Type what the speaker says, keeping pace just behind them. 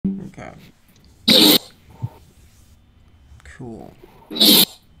Okay. Cool.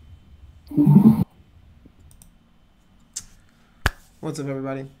 What's up,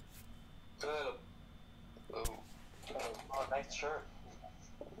 everybody? Good. Oh, nice shirt.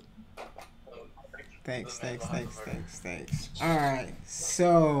 Thanks. All right.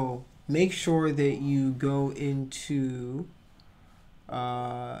 So make sure that you go into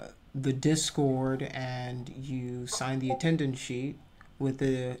the Discord and you sign the attendance sheet with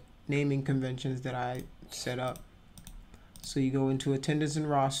the naming conventions that I set up. So you go into attendance and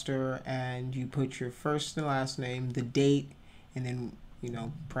roster and you put your first and last name, the date, and then,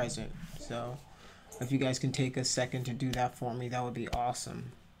 present. So if you guys can take a second to do that for me, that would be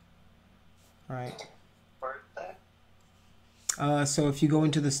awesome. All right. Birthday? So if you go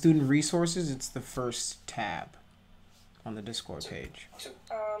into the student resources, it's the first tab on the Discord page.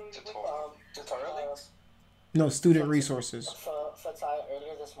 Tutorial links? No, student resources. For Ty,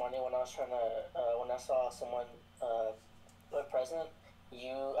 earlier this morning when I was trying to, when I saw someone present,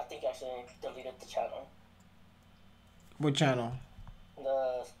 I think you actually deleted the channel. What channel?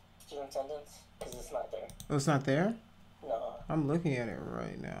 The student attendance, because it's not there. Oh, it's not there? No. I'm looking at it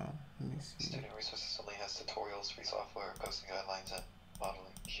right now. Let me see. Student resources only has tutorials, free software, posting guidelines, and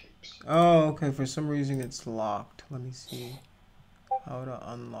modeling shapes. Oh, okay. For some reason it's locked. Let me see how to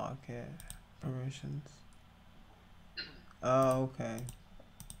unlock it. Permissions. Oh, okay.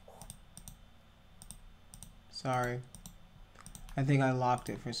 Sorry. I think I locked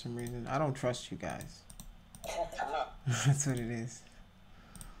it for some reason. I don't trust you guys. That's what it is.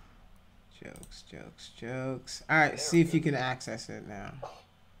 Jokes. Alright, see if you can access it now.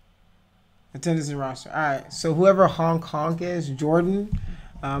 Attendance and roster. Alright, so whoever honk is, Jordan,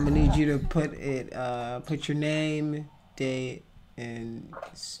 I'm gonna need you to put it put your name, date, and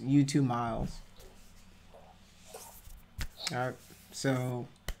YouTube miles. Alright, so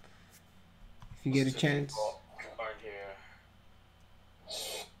if you get a chance.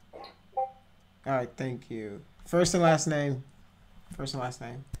 Alright, thank you. First and last name.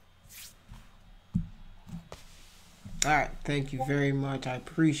 Alright, thank you very much. I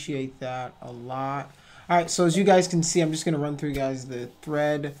appreciate that a lot. Alright, so as you guys can see, I'm just going to run through you guys the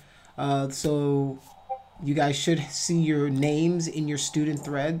thread. So you guys should see your names in your student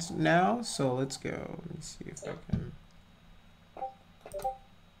threads now. So let's go. Let me see if I can.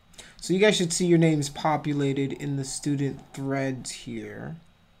 So you guys should see your names populated in the student threads here.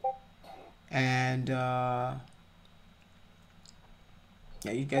 And yeah,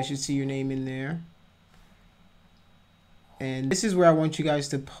 you guys should see your name in there. And this is where I want you guys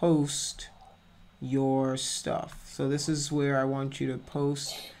to post your stuff. So this is where I want you to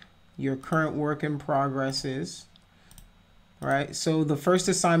post your current work in progresses. All right, so the first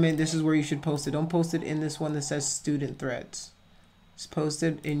assignment, this is where you should post it. Don't post it in this one that says student threads. It's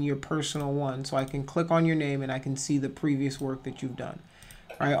posted in your personal one, so I can click on your name and I can see the previous work that you've done.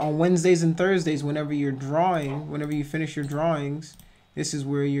 All right, on Wednesdays and Thursdays, whenever you're drawing, whenever you finish your drawings, this is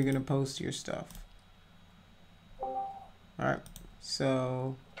where you're gonna post your stuff. All right,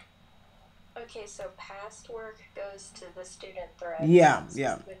 so. Okay, so past work goes to the student thread. Yeah.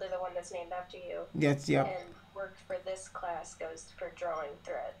 Specifically the one that's named after you. Yes, yep. And work for this class goes for drawing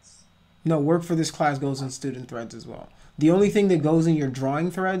threads. No, work for this class goes in student threads as well. The only thing that goes in your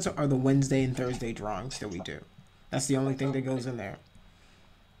drawing threads are the Wednesday and Thursday drawings that we do. That's the only thing that goes in there.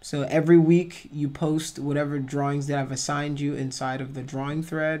 So every week you post whatever drawings that I've assigned you inside of the drawing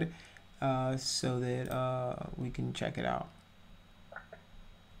thread so that we can check it out.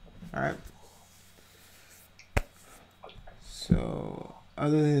 All right. So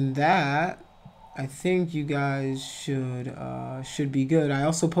other than that, I think you guys should be good. I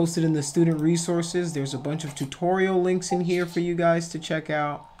also posted in the student resources. There's a bunch of tutorial links in here for you guys to check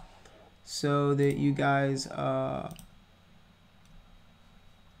out so that you guys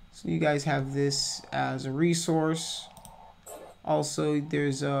have this as a resource. Also,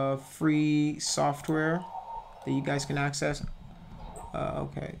 there's a free software that you guys can access.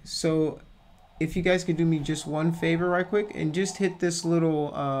 Okay, so if you guys could do me just one favor right quick and just hit this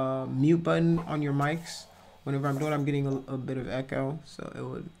little mute button on your mics. Whenever I'm doing, I'm getting a bit of echo, so it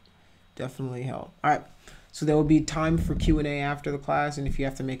would definitely help. All right, so there will be time for Q&A after the class, and if you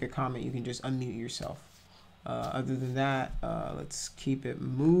have to make a comment, you can just unmute yourself. Other than that, let's keep it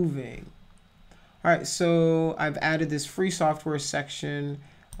moving. All right, so I've added this free software section.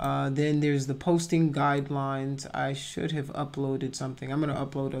 Then there's the posting guidelines. I should have uploaded something. I'm going to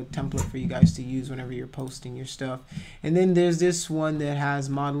upload a template for you guys to use whenever you're posting your stuff. And then there's this one that has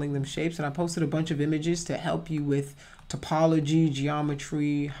modeling them shapes. And I posted a bunch of images to help you with topology,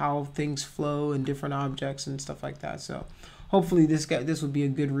 geometry, how things flow and different objects and stuff like that. So hopefully this would be a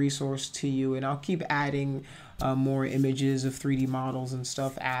good resource to you, and I'll keep adding more images of 3D models and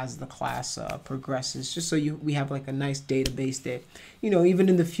stuff as the class progresses, just so we have like a nice database that, you know, even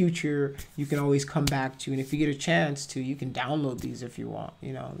in the future you can always come back to. And if you get a chance to, you can download these if you want.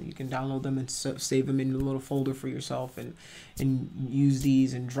 You know, you can download them and save them in a little folder for yourself, and use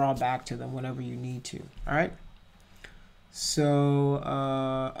these and draw back to them whenever you need to. All right. So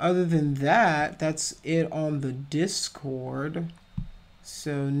other than that, that's it on the Discord.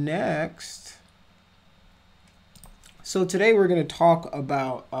 So next, so today we're going to talk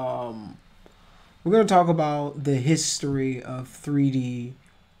about the history of 3D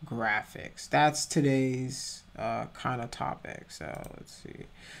graphics. That's today's kind of topic. So let's see.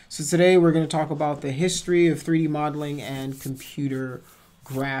 So today we're going to talk about the history of 3D modeling and computer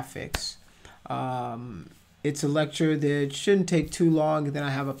graphics. It's a lecture that shouldn't take too long. Then I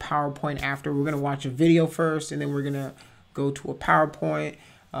have a PowerPoint after. We're going to watch a video first, and then we're going to go to a PowerPoint.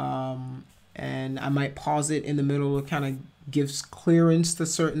 And I might pause it in the middle. It kind of gives clearance to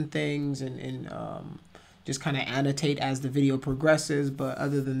certain things, and just kind of annotate as the video progresses. But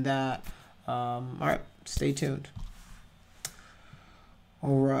other than that, all right, stay tuned.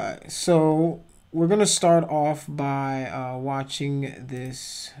 All right, so we're going to start off by watching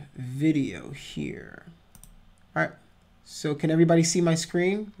this video here. All right, so can everybody see my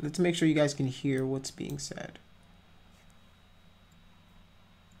screen? Let's make sure you guys can hear what's being said.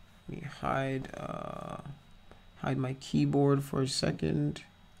 Let me hide my keyboard for a second.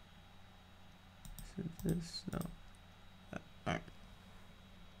 Is it this? No. All right.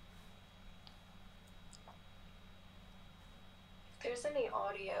 If there's any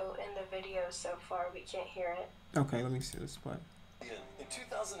audio in the video so far, we can't hear it. Okay, let me see this play. In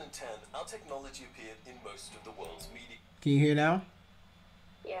 2010, our technology appeared in most of the world's media. Can you hear now?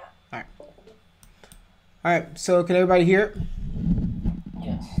 Yeah. All right. All right, so can everybody hear it?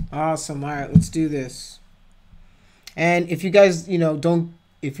 Yes. Awesome. All right, let's do this. And if you guys, you know, don't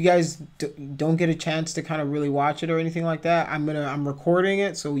get a chance to kind of really watch it or anything like that, I'm recording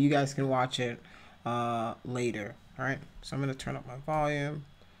it so you guys can watch it later. All right. So I'm gonna turn up my volume,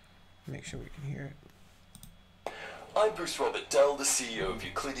 make sure we can hear it. I'm Bruce Robert Dell, the CEO of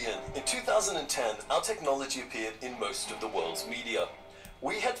Euclidean. In 2010, our technology appeared in most of the world's media.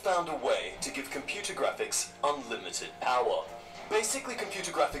 We had found a way to give computer graphics unlimited power. Basically,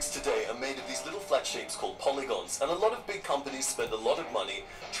 computer graphics today are made of these little flat shapes called polygons, and a lot of big companies spend a lot of money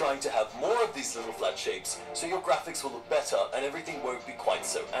trying to have more of these little flat shapes so your graphics will look better and everything won't be quite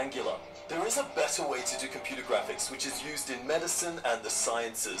so angular. There is a better way to do computer graphics which is used in medicine and the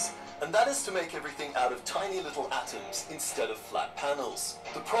sciences, and that is to make everything out of tiny little atoms instead of flat panels.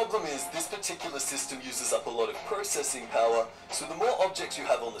 The problem is this particular system uses up a lot of processing power, so the more objects you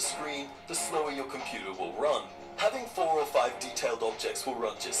have on the screen, the slower your computer will run. Having 4 or 5 detailed objects will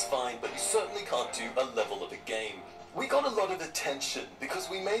run just fine, but you certainly can't do a level of a game. We got a lot of attention because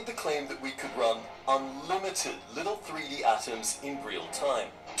we made the claim that we could run unlimited little 3D atoms in real time.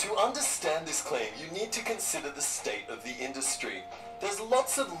 To understand this claim, you need to consider the state of the industry. There's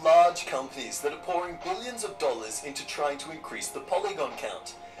lots of large companies that are pouring billions of dollars into trying to increase the polygon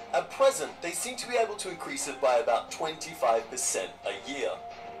count. At present, they seem to be able to increase it by about 25% a year.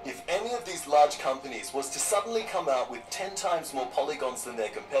 If any of these large companies was to suddenly come out with 10 times more polygons than their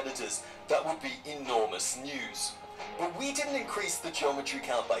competitors, that would be enormous news. But we didn't increase the geometry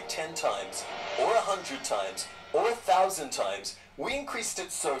count by 10 times, or 100 times, or 1,000 times. We increased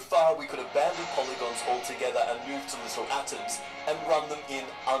it so far we could abandon polygons altogether and move to little atoms and run them in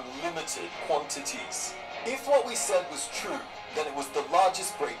unlimited quantities. If what we said was true, then it was the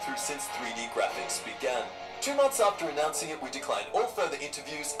largest breakthrough since 3D graphics began. 2 months after announcing it, we declined all further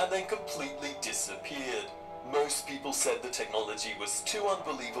interviews and then completely disappeared. Most people said the technology was too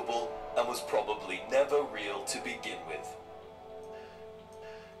unbelievable and was probably never real to begin with.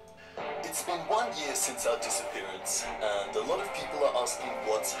 It's been 1 year since our disappearance, and a lot of people are asking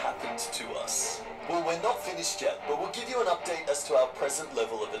what's happened to us. Well, we're not finished yet, but we'll give you an update as to our present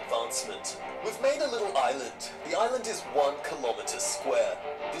level of advancement. We've made a little island. The island is 1 kilometer square.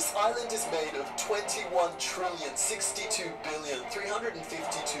 This island is made of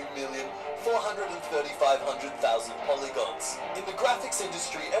 21,62,352,435,000 polygons. In the graphics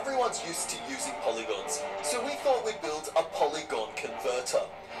industry, everyone's used to using polygons, so we thought we'd build a polygon converter.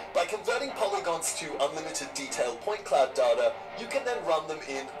 By converting polygons to unlimited detailed point cloud data, you can then run them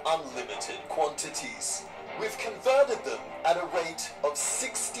in unlimited quantities. We've converted them at a rate of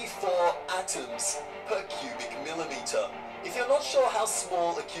 64 atoms per cubic millimeter. If you're not sure how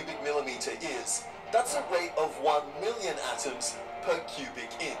small a cubic millimeter is, that's a rate of 1 million atoms per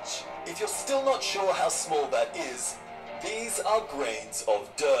cubic inch. If you're still not sure how small that is, These are grains of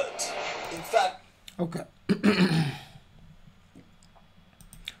dirt. In fact... Okay.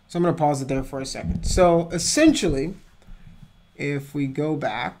 So I'm going to pause it there for a second. So essentially, if we go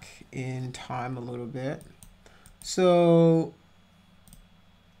back in time a little bit, so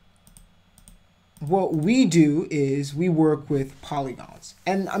what we do is we work with polygons.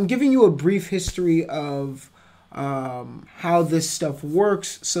 And I'm giving you a brief history of how this stuff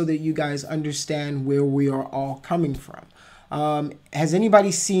works so that you guys understand where we are all coming from. Has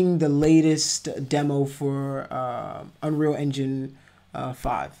anybody seen the latest demo for Unreal Engine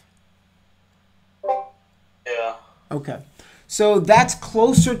 5? Yeah. Okay. So that's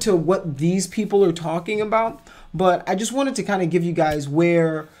closer to what these people are talking about, but I just wanted to kind of give you guys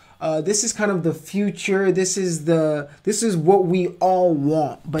where this is kind of the future. This is what we all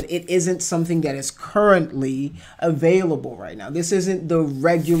want, but it isn't something that is currently available right now. This isn't the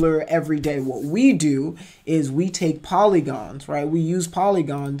regular everyday. What we do is we take polygons, right? We use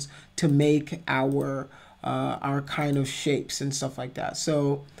polygons to make our kind of shapes and stuff like that.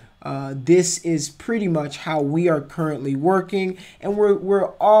 So this is pretty much how we are currently working, and we're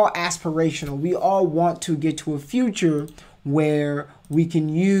all aspirational. We all want to get to a future where we can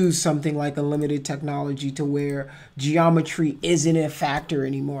use something like unlimited technology to where geometry isn't a factor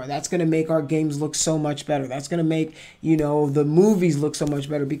anymore. That's going to make our games look so much better. That's going to make, you know, the movies look so much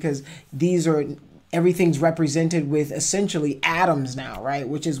better, because everything's represented with essentially atoms now, right?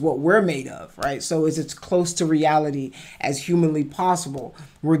 Which is what we're made of, right? So it's close to reality as humanly possible.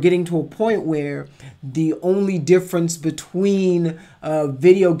 We're getting to a point where the only difference between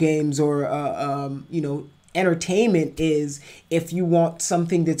video games or, you know, entertainment is if you want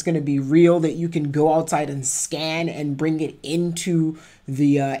something that's going to be real, that you can go outside and scan and bring it into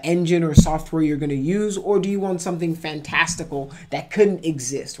the engine or software you're going to use, or do you want something fantastical that couldn't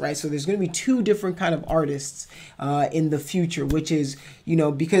exist, right? So there's going to be two different kind of artists in the future, which is, you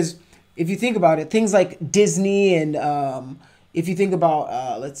know, because if you think about it, things like Disney and if you think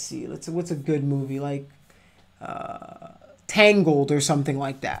about let's see, what's a good movie, like Tangled or something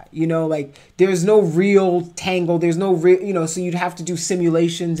like that, you know, like there's no real Tangled, there's no real, you know, so you'd have to do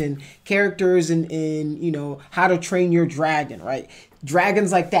simulations and characters and you know, How to Train Your Dragon, right?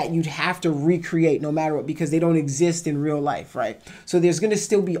 Dragons like that you'd have to recreate no matter what, because they don't exist in real life, right? So there's going to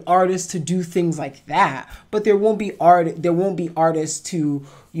still be artists to do things like that, but there won't be artists to,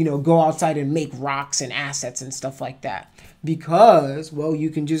 you know, go outside and make rocks and assets and stuff like that. Because, well, you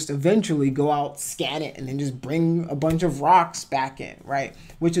can just eventually go out, scan it, and then just bring a bunch of rocks back in, right?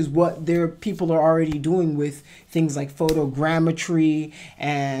 Which is what people are already doing with things like photogrammetry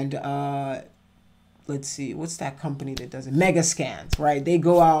and, let's see, what's that company that does it? Megascans, right? They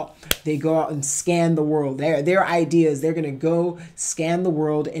go out and scan the world. Their ideas, they're going to go scan the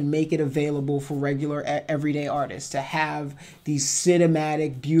world and make it available for regular everyday artists to have these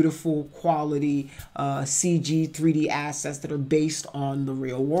cinematic, beautiful quality CG 3D assets that are based on the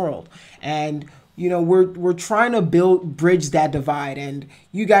real world. And you know, we're trying to bridge that divide, and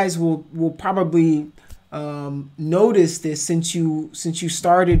you guys will probably notice this since you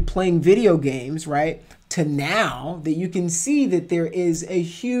started playing video games, right, to now, that you can see that there is a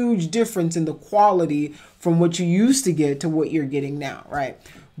huge difference in the quality from what you used to get to what you're getting now, right?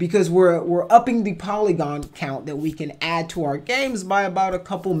 Because we're upping the polygon count that we can add to our games by about a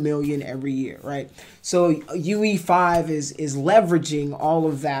couple million every year, right? So UE5 is leveraging all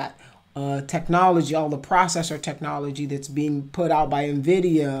of that technology, all the processor technology that's being put out by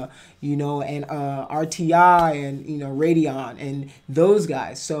NVIDIA, you know, and RTI and, you know, Radeon and those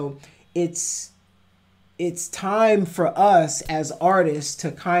guys. So it's time for us as artists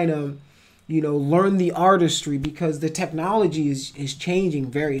to kind of, you know, learn the artistry, because the technology is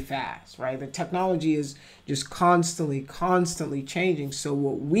changing very fast, right? The technology is just constantly changing. So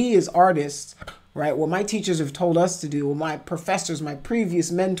what we as artists, right, what my teachers have told us to do, what my professors, my previous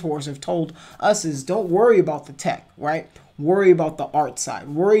mentors have told us is, don't worry about the tech, right? Worry about the art side.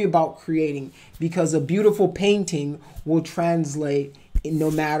 Worry about creating, because a beautiful painting will translate no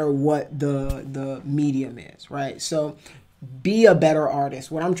matter what the medium is, right? So be a better artist.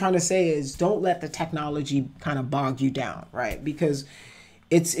 What I'm trying to say is, don't let the technology kind of bog you down, right? Because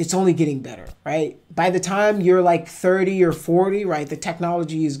it's only getting better, right? By the time you're like 30 or 40, right, the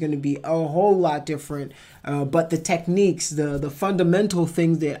technology is going to be a whole lot different. But the techniques, the fundamental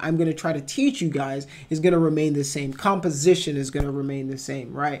things that I'm going to try to teach you guys is going to remain the same. Composition is going to remain the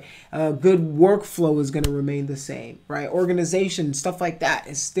same, right? Good workflow is going to remain the same, right? Organization, stuff like that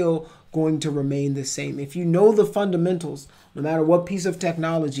is still going to remain the same. If you know the fundamentals, no matter what piece of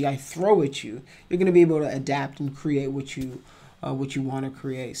technology I throw at you, you're going to be able to adapt and create what you want to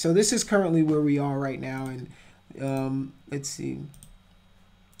create. So this is currently where we are right now, and Let's see.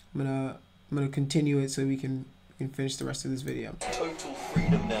 I'm gonna continue it so we can finish the rest of this video. Total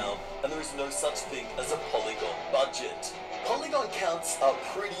freedom now, and there is no such thing as a polygon budget. Polygon counts are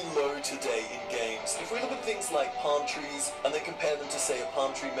pretty low today in games. If we look at things like palm trees and then compare them to, say, a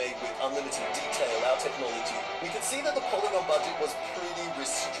palm tree made with unlimited detail, our technology, we can see that the polygon budget was pretty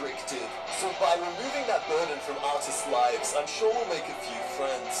restricted. So by removing that burden from artists' lives, I'm sure we'll make a few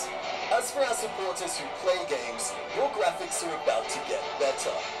friends. As for our supporters who play games, your graphics are about to get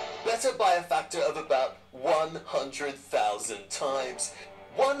better. Better by a factor of about 100,000 times.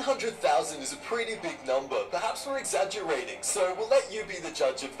 100,000 is a pretty big number. Perhaps we're exaggerating, so we'll let you be the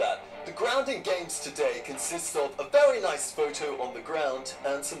judge of that. The ground in games today consists of a very nice photo on the ground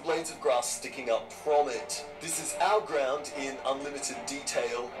and some blades of grass sticking up from it. This is our ground in unlimited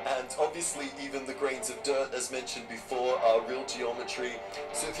detail, and obviously even the grains of dirt, as mentioned before, are real geometry.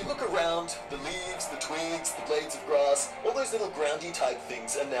 So if you look around, the leaves, the twigs, the blades of grass, all those little groundy type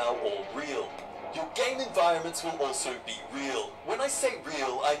things are now all real. Your game environments will also be real. When I say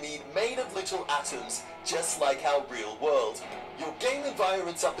real, I mean made of little atoms, just like our real world. Your game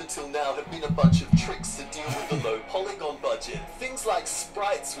environments up until now have been a bunch of tricks to deal with the low polygon budget. Things like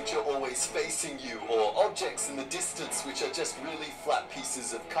sprites which are always facing you, or objects in the distance which are just really flat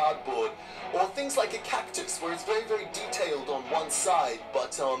pieces of cardboard, or things like a cactus where it's very, very detailed on one side,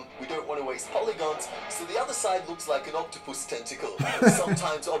 but we don't want to waste polygons, so the other side looks like an octopus tentacle.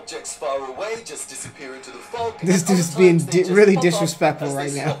 Sometimes objects far away just disappear into the fog. This dude's being really disrespectful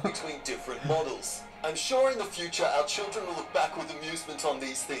right now. Between different models. I'm sure in the future our children will look back with amusement on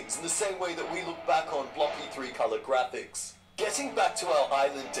these things in the same way that we look back on blocky 3-color graphics. Getting back to our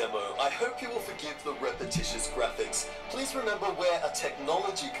island demo, I hope you will forgive the repetitious graphics. Please remember we're a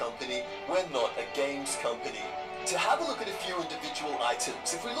technology company, we're not a games company. To have a look at a few individual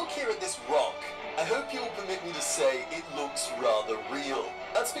items, if we look here at this rock, I hope you will permit me to say it looks rather real.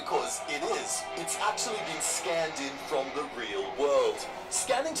 That's because it is. It's actually been scanned in from the real world.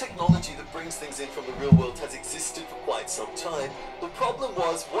 Scanning technology that brings things in from the real world has existed for quite some time. The problem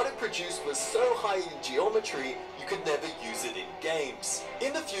was what it produced was so high in geometry you could never use it in games.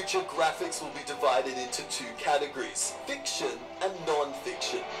 In the future, graphics will be divided into two categories, fiction and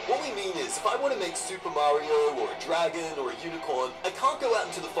non-fiction. What we mean is, if I want to make Super Mario or a dragon or a unicorn, I can't go out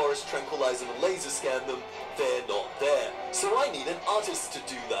into the forest, tranquilize them and laser scan them. They're not there. So I need an artist to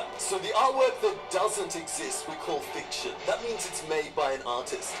do that. So the artwork that doesn't exist we call fiction. That means it's made by an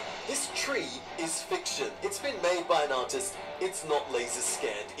artist. This tree is fiction. It's been made by an artist. It's not laser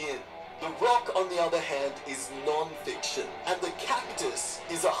scanned in. The rock, on the other hand, is non-fiction, and the cactus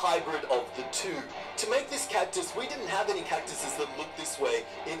is a hybrid of the two. To make this cactus, we didn't have any cactuses that looked this way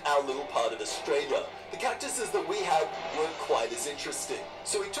in our little part of Australia. The cactuses that we had weren't quite as interesting.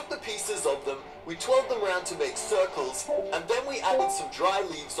 So we took the pieces of them, we twirled them around to make circles, and then we added some dry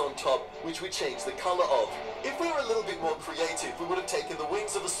leaves on top, which we changed the color of. If we were a little bit more creative, we would have taken the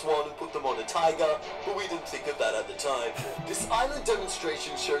wings of a swan and put them on a tiger, but we didn't think of that at the time. This island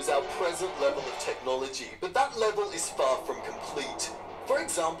demonstration shows our present level of technology, but that level is far from complete. For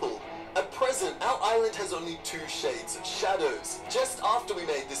example, at present, our island has only 2 shades of shadows. Just after we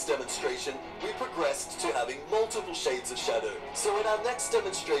made this demonstration, we progressed to having multiple shades of shadow. So in our next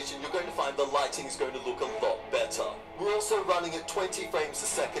demonstration, you're going to find the lighting is going to look a lot better. We're also running at 20 frames a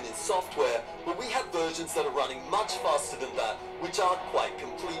second in software, but we have versions that are running much faster than that, which aren't quite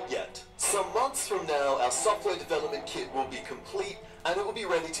complete yet. Some months from now, our software development kit will be complete, and it will be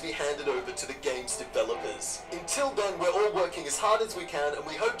ready to be handed over to the game's developers. Until then, we're all working as hard as we can, and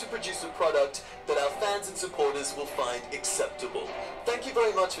we hope to produce a product that our fans and supporters will find acceptable. Thank you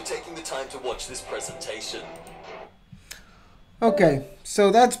very much for taking the time to watch this presentation. Okay,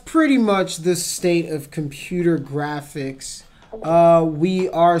 so that's pretty much the state of computer graphics. We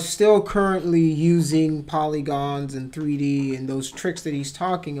are still currently using polygons and 3D and those tricks that he's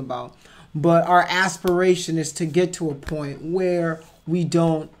talking about, but our aspiration is to get to a point where we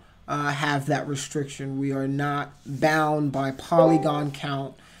don't have that restriction. We are not bound by polygon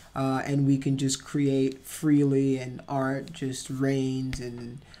count, and we can just create freely, and art just rains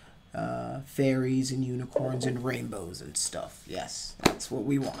and fairies and unicorns and rainbows and stuff. Yes, that's what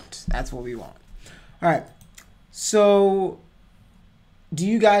we want. That's what we want. All right, so do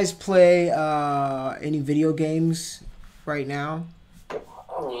you guys play any video games right now?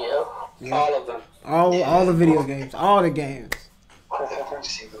 Yeah. All of them. All the video games, all the games. Every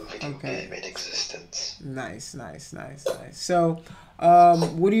single video game in existence. Nice. So,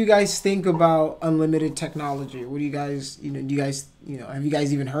 what do you guys think about unlimited technology? What do you guys, have you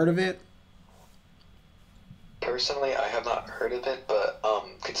guys even heard of it? Personally, I have not heard of it, but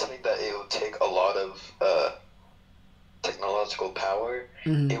considering that it will take a lot of technological power,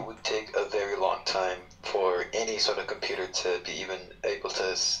 Mhm. it would take a very long time for any sort of computer to be even able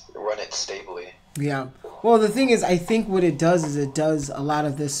to run it stably. Yeah. Well, the thing is, I think what it does is it does a lot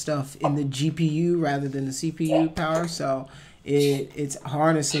of this stuff in the GPU rather than the CPU power. So it's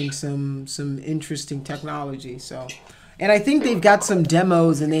harnessing some interesting technology. So, and I think they've got some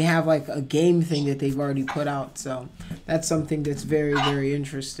demos and they have like a game thing that they've already put out. So that's something that's very, very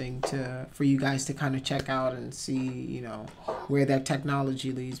interesting for you guys to kind of check out and see, you know, where that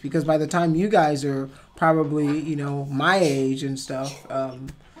technology leads. Because by the time you guys are probably, you know, my age and stuff,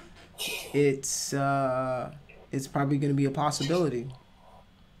 it's probably going to be a possibility.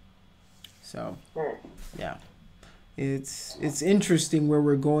 So yeah, it's interesting where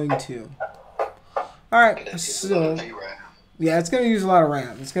we're going to. All right, so yeah, it's going to use a lot of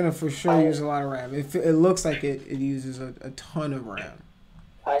RAM. It's going to for sure use a lot of RAM. It looks like it uses a ton of RAM.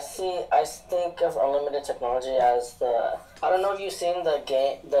 I think of unlimited technology as I don't know if you've seen the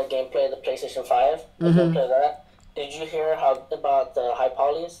gameplay of the PlayStation 5. The gameplay of that. Did you hear about the high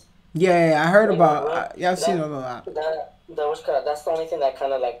polys? Yeah, I heard about. Yeah, I've seen it a lot. That's the only thing that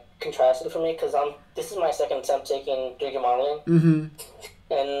kind of like contrasted for me because this is my second attempt taking 3D modeling. Mm-hmm.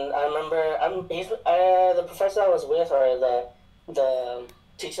 And I remember the professor I was with, or the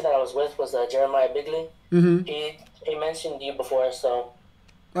teacher that I was with, was Jeremiah Bigley. Mm-hmm. He mentioned you before, so.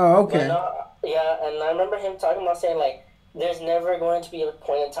 Oh, okay. Yeah, and I remember him talking about saying like, there's never going to be a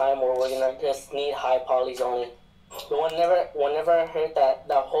point in time where we're gonna just need high polys only. But whenever I heard that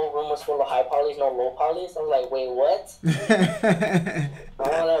whole room was full of high polys, no low polys, I was like, wait, what? I was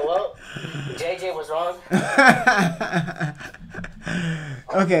like, well, JJ was wrong.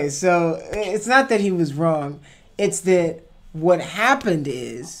 Okay, so it's not that he was wrong. It's that what happened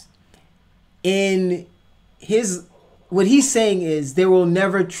is, what he's saying is there will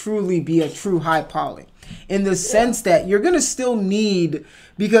never truly be a true high poly. In the sense that you're going to still need,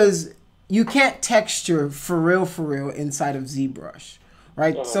 because you can't texture for real inside of ZBrush,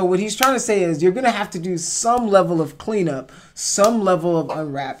 right? So what he's trying to say is you're going to have to do some level of cleanup, some level of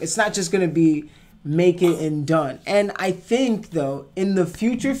unwrap. It's not just going to be make it and done. And I think, though, in the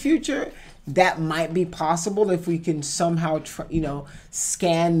future, that might be possible if we can somehow,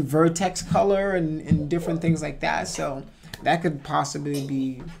 scan vertex color and different things like that. So that could possibly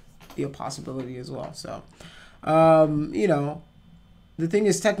be a possibility as well. So, the thing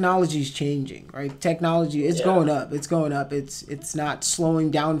is, technology is changing, right? Technology is going up. It's going up. It's not slowing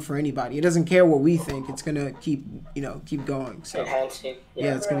down for anybody. It doesn't care what we think. It's gonna keep going. So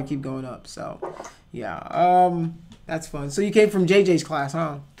yeah, it's gonna keep going up. So yeah, that's fun. So you came from JJ's class,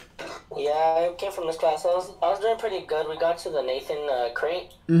 huh? Yeah, I came from this class. I was doing pretty good. We got to the Nathan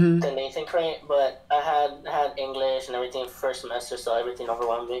crate, but I had English and everything first semester, so everything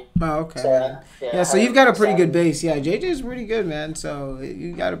overwhelmed me. Oh, okay. So, yeah, so you've got a pretty good base. Yeah, JJ's pretty good, man. So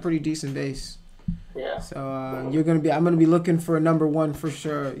you got a pretty decent base. Yeah. So I'm gonna be looking for a number one for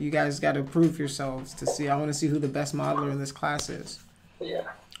sure. You guys got to prove yourselves to see. I want to see who the best modeler in this class is. Yeah.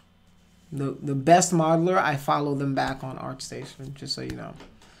 The best modeler, I follow them back on ArtStation, just so you know.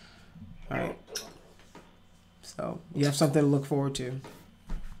 All right. So you have something to look forward to.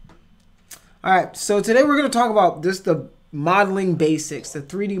 All right. So today we're going to talk about the modeling basics, the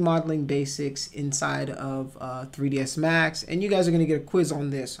 3D modeling basics inside of 3ds Max. And you guys are going to get a quiz on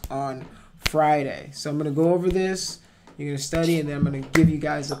this on Friday. So I'm going to go over this. You're going to study, and then I'm going to give you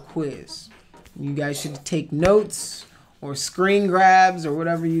guys a quiz. You guys should take notes or screen grabs or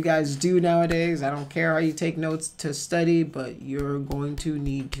whatever you guys do nowadays. I don't care how you take notes to study, but you're going to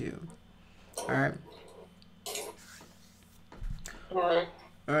need to. All right. All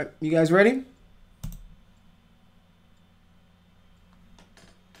right. You guys ready?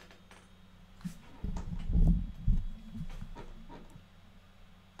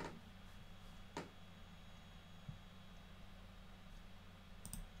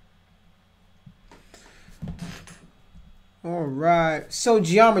 All right. So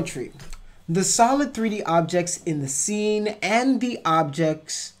geometry. The solid 3D objects in the scene and the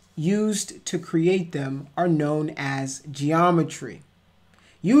objects used to create them are known as geometry.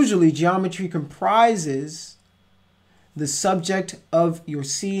 Usually, geometry comprises the subject of your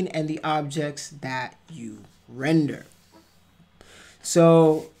scene and the objects that you render.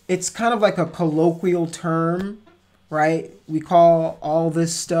 So it's kind of like a colloquial term, right? We call all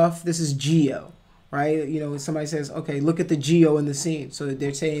this stuff, this is geo, right? Somebody says, okay, look at the geo in the scene. So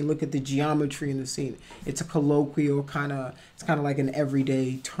they're saying, look at the geometry in the scene. It's a colloquial it's kind of like an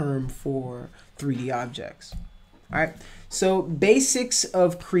everyday term for 3D objects. All right. So basics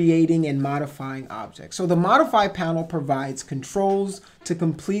of creating and modifying objects. So the modify panel provides controls to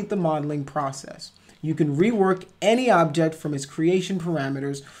complete the modeling process. You can rework any object from its creation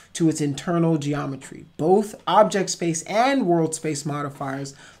parameters to its internal geometry. Both object space and world space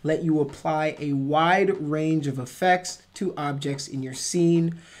modifiers let you apply a wide range of effects to objects in your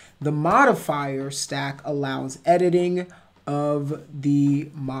scene. The modifier stack allows editing of the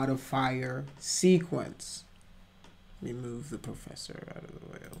modifier sequence. Let me move the professor out of the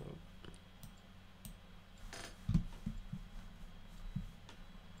way a little.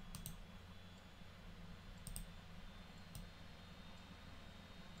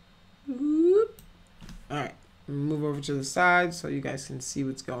 All right, move over to the side so you guys can see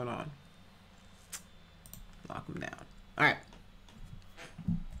what's going on. Lock them down. All right.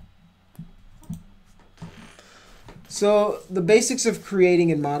 So the basics of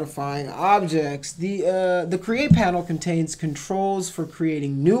creating and modifying objects. The Create panel contains controls for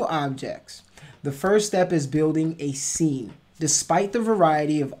creating new objects. The first step is building a scene. Despite the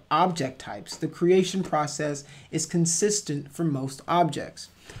variety of object types, the creation process is consistent for most objects.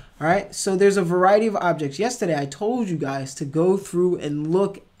 All right, so there's a variety of objects. Yesterday, I told you guys to go through and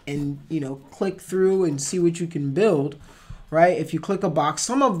look and, click through and see what you can build, right? If you click a box,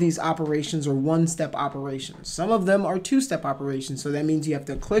 some of these operations are one-step operations. Some of them are two-step operations. So that means you have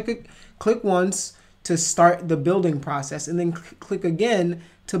to click once to start the building process and then click again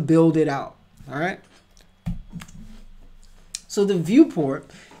to build it out, all right? So the viewport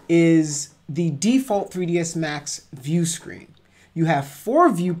is the default 3ds Max view screen. You have 4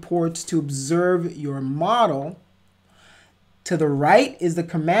 viewports to observe your model. To the right is the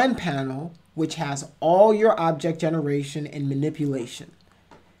command panel, which has all your object generation and manipulation.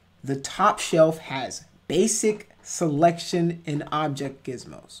 The top shelf has basic selection and object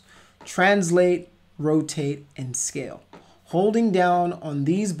gizmos. Translate, rotate, and scale. Holding down on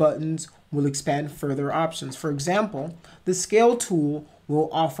these buttons will expand further options. For example, the scale tool will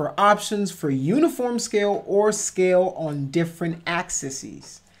offer options for uniform scale or scale on different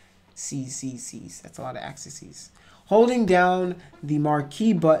axes. That's a lot of axes. Holding down the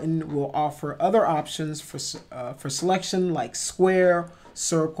marquee button will offer other options for selection like square,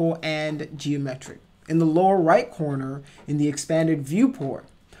 circle, and geometric. In the lower right corner, in the expanded viewport,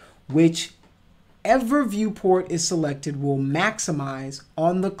 whichever viewport is selected will maximize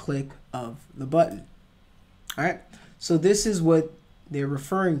on the click of the button. All right, so this is what they're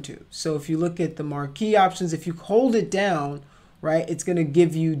referring to. So if you look at the marquee options, if you hold it down, right, it's going to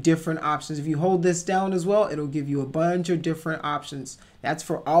give you different options. If you hold this down as well, it'll give you a bunch of different options. That's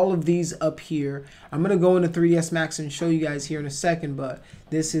for all of these up here. I'm going to go into 3ds Max and show you guys here in a second, but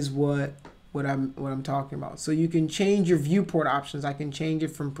this is what I'm talking about. So you can change your viewport options. I can change it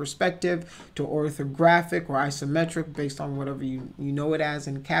from perspective to orthographic or isometric based on whatever you know it as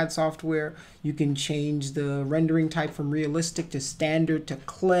in CAD software. You can change the rendering type from realistic to standard to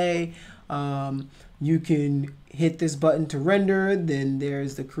clay. You can hit this button to render. Then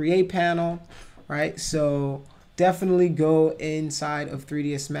there's the create panel, right? So definitely go inside of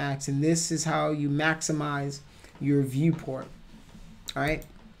 3ds Max, and this is how you maximize your viewport, all right?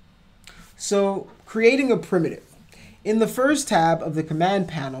 So creating a primitive. In the first tab of the command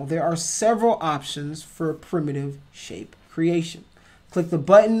panel, there are several options for primitive shape creation. Click the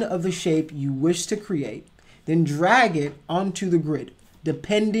button of the shape you wish to create, then drag it onto the grid.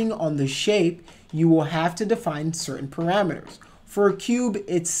 Depending on the shape, you will have to define certain parameters. For a cube,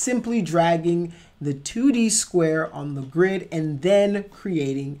 it's simply dragging the 2D square on the grid and then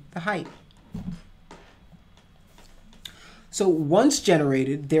creating the height. So once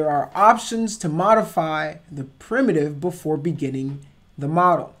generated, there are options to modify the primitive before beginning the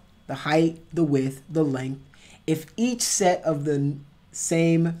model. The height, the width, the length. If each set of the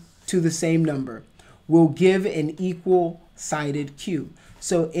same number will give an equal-sided cube.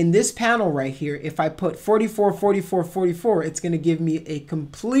 So in this panel right here, if I put 44, 44, 44, it's going to give me a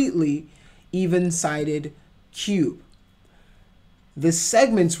completely even-sided cube. The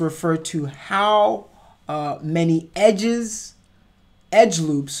segments refer to how many edge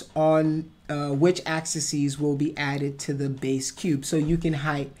loops on which axes will be added to the base cube. So you can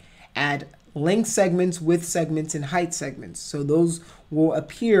add length segments, width segments, and height segments. So those will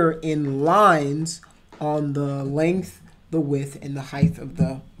appear in lines on the length, the width, and the height of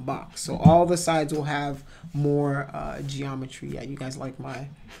the box. So all the sides will have more geometry. Yeah, you guys like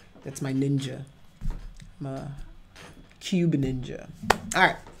that's my ninja. I'm a cube ninja. All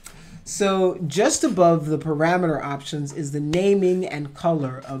right. So just above the parameter options is the naming and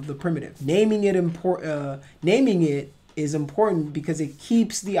color of the primitive. Naming it is important because it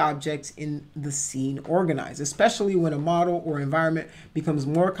keeps the objects in the scene organized, especially when a model or environment becomes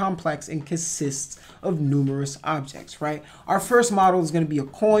more complex and consists of numerous objects, right? Our first model is going to be a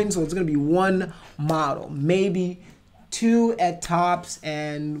coin, so it's going to be one model, maybe two at tops,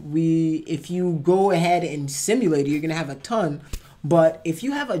 and if you go ahead and simulate it, you're going to have a ton. But if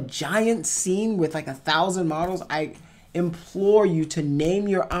you have a giant scene with like 1,000 models, I implore you to name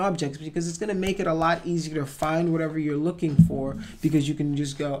your objects, because it's going to make it a lot easier to find whatever you're looking for, because you can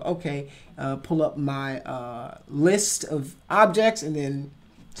just go, okay, pull up my list of objects and then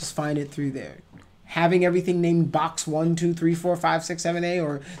just find it through there. Having everything named box 1, 2, 3, 4, 5, 6, 7, 8,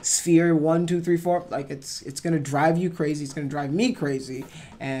 or sphere 1, 2, 3, 4, like it's going to drive you crazy. It's going to drive me crazy,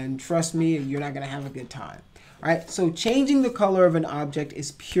 and trust me, you're not going to have a good time. All right, so changing the color of an object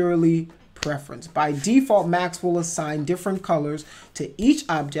is purely preference. By default, Max will assign different colors to each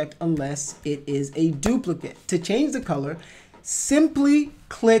object unless it is a duplicate. To change the color, simply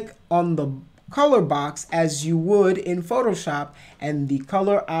click on the color box as you would in Photoshop, and the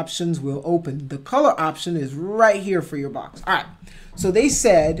color options will open. The color option is right here for your box. All right, so they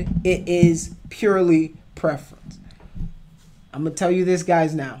said it is purely preference. I'm gonna tell you this,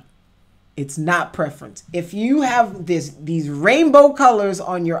 guys, now. It's not preference. If you have these rainbow colors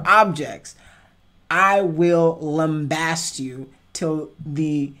on your objects, I will lambast you till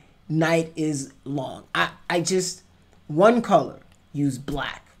the night is long. I just, one color, use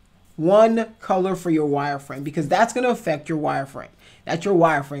black. One color for your wireframe, because that's going to affect your wireframe. That's your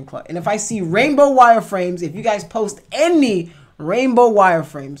wireframe club. And if I see rainbow wireframes, if you guys post any rainbow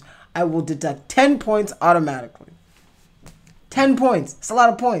wireframes, I will deduct 10 points automatically. 10 points. It's a lot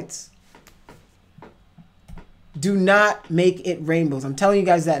of points. Do not make it rainbows. I'm telling you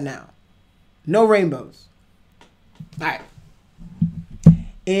guys that now. No rainbows. All right.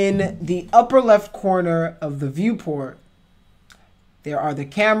 In the upper left corner of the viewport, there are the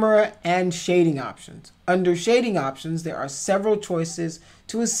camera and shading options. Under shading options, there are several choices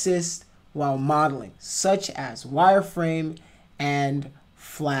to assist while modeling, such as wireframe and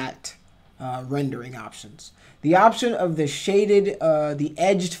flat rendering options. The option of the shaded, the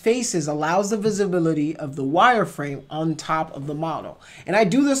edged faces allows the visibility of the wireframe on top of the model. And I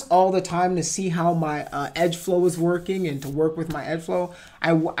do this all the time to see how my edge flow is working, and to work with my edge flow.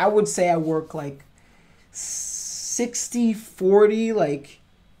 I would say I work like 60-40, like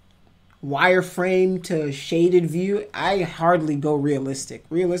wireframe to shaded view. I hardly go realistic.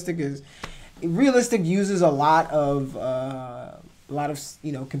 Realistic uses a lot of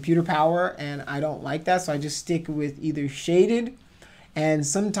computer power, and I don't like that, so I just stick with either shaded, and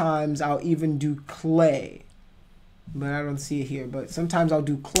sometimes I'll even do clay, but I don't see it here. But sometimes I'll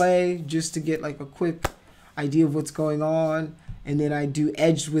do clay just to get like a quick idea of what's going on, and then I do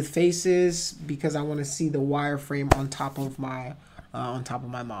edged with faces because I want to see the wireframe on top of my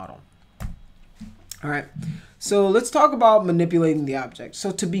model. All right, so let's talk about manipulating the object.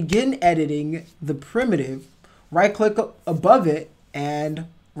 So to begin editing the primitive, right click above it and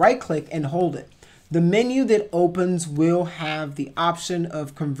right click and hold it. The menu that opens will have the option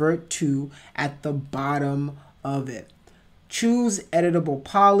of convert to at the bottom of it. Choose editable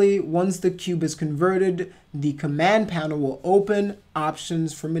poly. Once the cube is converted, the command panel will open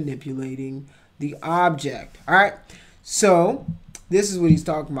options for manipulating the object. All right, so this is what he's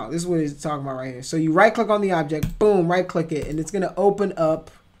talking about. This is what he's talking about right here. So you right click on the object, boom, right click it, and it's going to open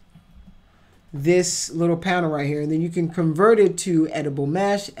up this little panel right here, and then you can convert it to editable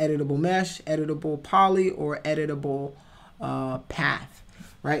mesh, editable poly, or editable path,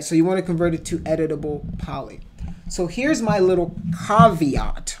 right? So you want to convert it to editable poly. So here's my little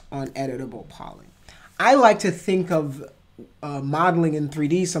caveat on editable poly. I like to think of modeling in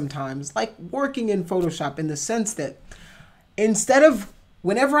 3D sometimes like working in Photoshop, in the sense that instead of,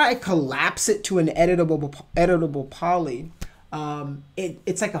 whenever I collapse it to an editable poly,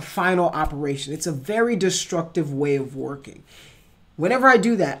 it's like a final operation. It's a very destructive way of working. Whenever I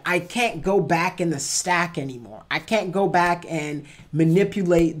do that, I can't go back in the stack anymore. I can't go back and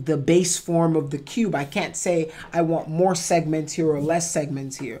manipulate the base form of the cube. I can't say I want more segments here or less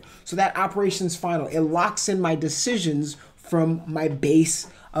segments here. So that operation's final. It locks in my decisions from my base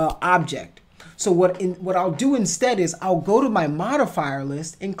object. So what I'll do instead is I'll go to my modifier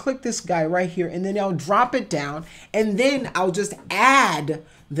list and click this guy right here, and then I'll drop it down, and then I'll just add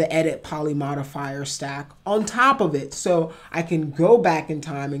the edit poly modifier stack on top of it. So I can go back in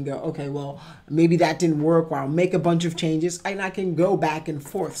time and go, okay, well, maybe that didn't work, or I'll make a bunch of changes, and I can go back and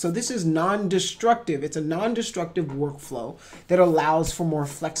forth. So this is non-destructive. It's a non-destructive workflow that allows for more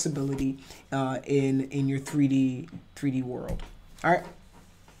flexibility in your 3D world. All right.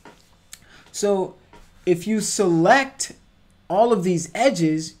 So if you select all of these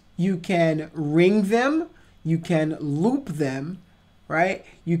edges, you can ring them, you can loop them, right?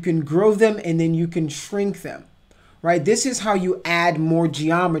 You can grow them, and then you can shrink them, right? This is how you add more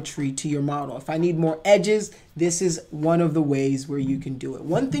geometry to your model. If I need more edges, this is one of the ways where you can do it.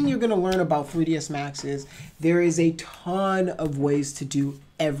 One thing you're going to learn about 3ds Max is there is a ton of ways to do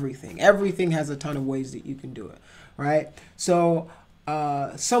everything. Everything has a ton of ways that you can do it, right? So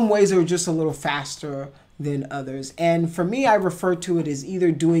some ways are just a little faster than others. And for me, I refer to it as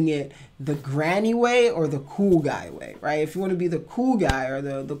either doing it the granny way or the cool guy way, right? If you want to be the cool guy or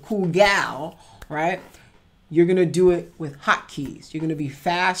the cool gal, right? You're going to do it with hotkeys. You're going to be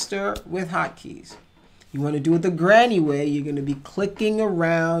faster with hotkeys. You want to do it the granny way, you're going to be clicking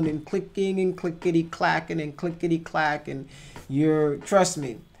around and clicking and clickety-clacking and clickety-clack. And trust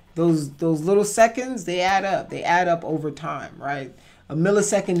me, those little seconds, they add up. They add up over time, right? A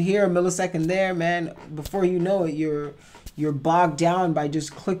millisecond here, a millisecond there, man, before you know it, you're bogged down by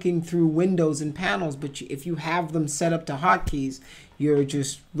just clicking through windows and panels. But if you have them set up to hotkeys, you're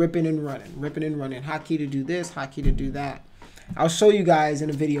just ripping and running. Hotkey to do this, hotkey to do that. I'll show you guys in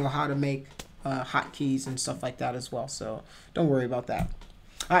a video how to make hotkeys and stuff like that as well. So don't worry about that.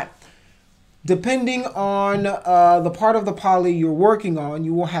 All right. Depending on the part of the poly you're working on,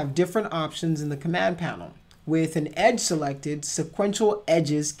 you will have different options in the command panel. With an edge selected, sequential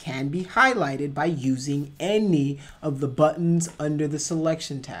edges can be highlighted by using any of the buttons under the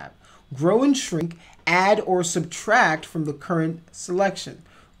selection tab. Grow and shrink, add or subtract from the current selection.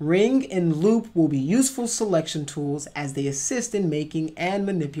 Ring and loop will be useful selection tools as they assist in making and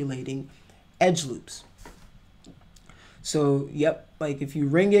manipulating edge loops. So, yep, like if you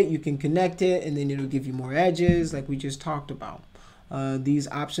ring it, you can connect it and then it'll give you more edges like we just talked about. These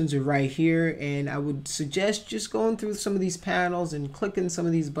options are right here, and I would suggest just going through some of these panels and clicking some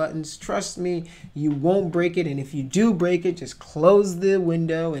of these buttons. Trust me, you won't break it, and if you do break it, just close the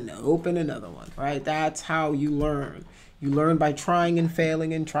window and open another one, right? That's how you learn. You learn by trying and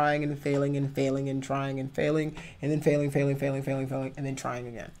failing and trying and failing and failing and trying and failing and then failing, and then trying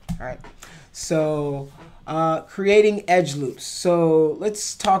again, all right? So creating edge loops. So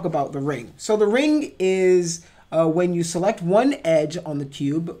let's talk about the ring. So the ring is when you select one edge on the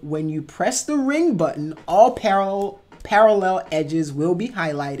cube, when you press the ring button, all parallel edges will be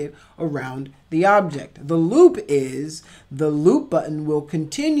highlighted around the object. The loop is the loop button will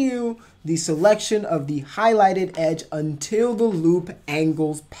continue the selection of the highlighted edge until the loop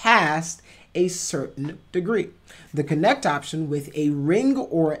angles past a certain degree. The connect option, with a ring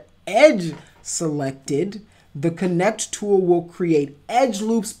or edge selected, the connect tool will create edge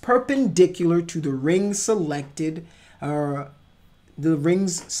loops perpendicular to the ring's selected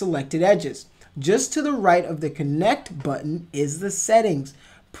edges. Just to the right of the connect button is the settings.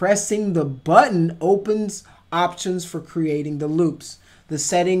 Pressing the button opens options for creating the loops. The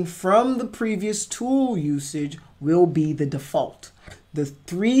setting from the previous tool usage will be the default. The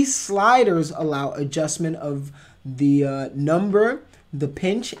 3 sliders allow adjustment of the number, the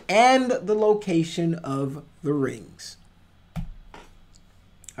pinch, and the location of the rings.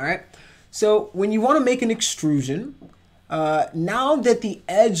 All right. So when you want to make an extrusion, now that the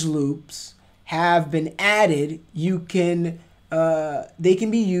edge loops have been added, you can they can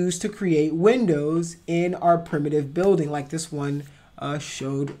be used to create windows in our primitive building, like this one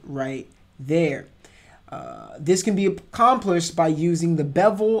showed right there. This can be accomplished by using the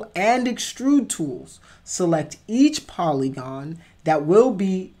bevel and extrude tools. Select each polygon that will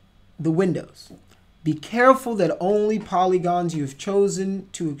be the windows. Be careful that only polygons you've chosen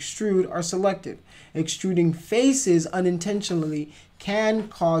to extrude are selected. Extruding faces unintentionally can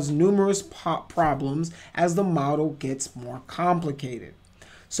cause numerous problems as the model gets more complicated.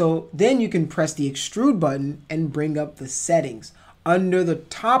 So then you can press the extrude button and bring up the settings. Under the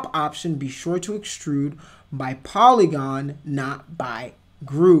top option, be sure to extrude by polygon, not by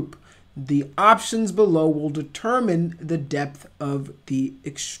group. The options below will determine the depth of the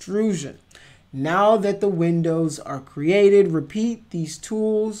extrusion. Now that the windows are created, repeat these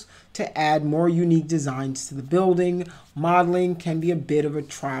tools to add more unique designs to the building. Modeling can be a bit of a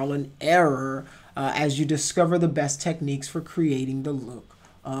trial and error as you discover the best techniques for creating the look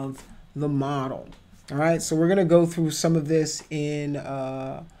of the model. All right, so we're gonna go through some of this in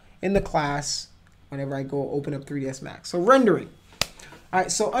the class whenever I go open up 3ds Max. So rendering. All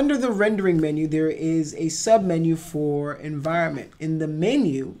right, so under the rendering menu, there is a sub-menu for environment. In the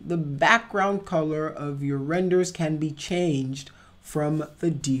menu, the background color of your renders can be changed from the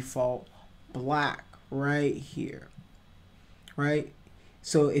default black right here, right?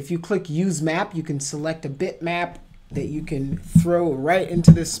 So if you click use map, you can select a bitmap that you can throw right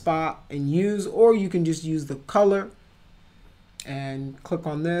into this spot and use, or you can just use the color and click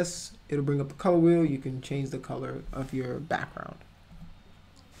on this. It'll bring up the color wheel. You can change the color of your background.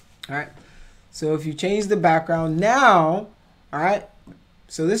 All right. So if you change the background now, all right.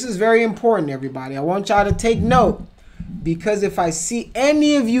 So this is very important, everybody. I want y'all to take note, because if I see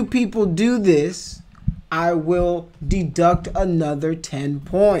any of you people do this, I will deduct another 10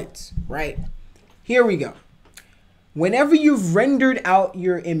 points, right? Here we go. Whenever you've rendered out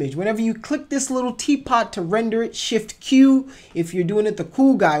your image, whenever you click this little teapot to render it, Shift Q if you're doing it the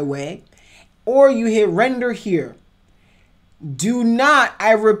cool guy way, or you hit render here, do not,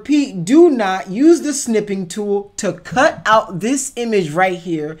 I repeat, do not use the snipping tool to cut out this image right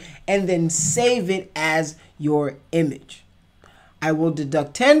here and then save it as your image. I will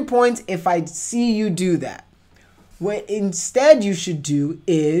deduct 10 points if I see you do that. What instead you should do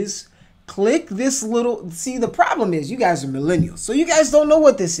is click this little, see, the problem is you guys are millennials, so you guys don't know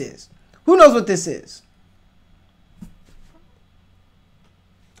what this is. Who knows what this is?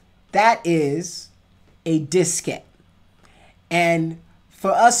 That is a diskette. And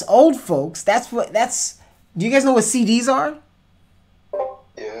for us old folks, do you guys know what CDs are?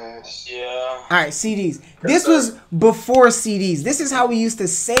 Yes. Yeah. All right, CDs. This was before CDs. This is how we used to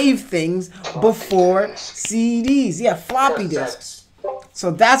save things before CDs. Yeah, floppy disks.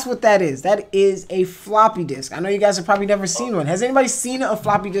 So that's what that is. That is a floppy disk. I know you guys have probably never seen one. Has anybody seen a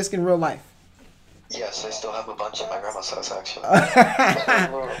floppy disk in real life? Yes, I still have a bunch in my grandma's house, actually.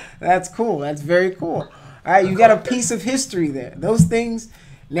 That's cool. That's very cool. All right, you got a piece of history there. Those things,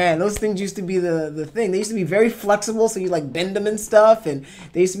 man, those things used to be the thing. They used to be very flexible, so you like bend them and stuff, and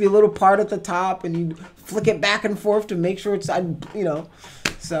they used to be a little part at the top, and you flick it back and forth to make sure it's, you know.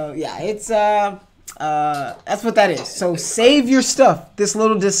 So yeah, it's that's what that is. So save your stuff. This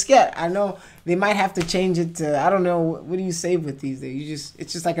little diskette. I know they might have to change it to, I don't know, what do you save with these days?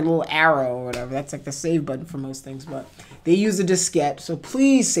 It's just like a little arrow or whatever. That's like the save button for most things, but they use a diskette. So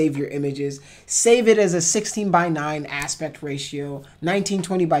please save your images. Save it as a 16:9 aspect ratio,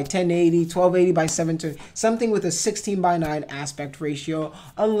 1920 by 1080, 1280 by 720, something with a 16:9 aspect ratio,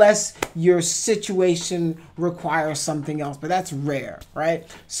 unless your situation requires something else, but that's rare, right?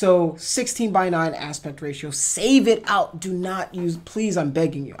 So 16:9 aspect ratio, save it out. Do not use, please, I'm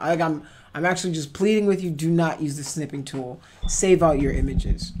begging you. I'm actually just pleading with you, do not use the snipping tool. Save out your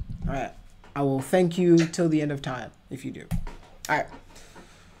images. All right. I will thank you till the end of time if you do. All right.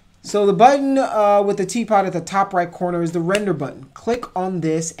 So the button with the teapot at the top right corner is the render button. Click on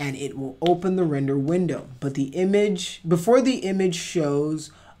this and it will open the render window. But the image, before the image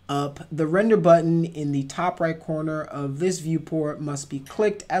shows up, the render button in the top right corner of this viewport must be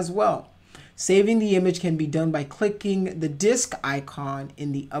clicked as well. Saving the image can be done by clicking the disk icon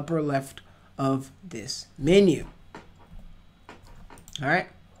in the upper left of this menu. All right.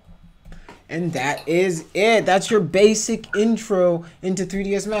 And that is it. That's your basic intro into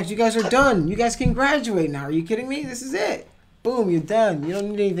 3ds Max. You guys are done. You guys can graduate now. Are you kidding me? This is it. Boom, you're done. You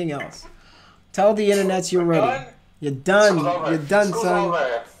don't need anything else. Tell the internets you're ready. You're done. You're done, son.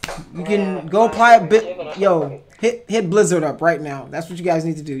 You can go apply a bit. Yo, hit Blizzard up right now. That's what you guys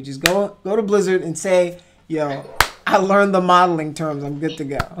need to do. Just go to Blizzard and say, yo, I learned the modeling terms. I'm good to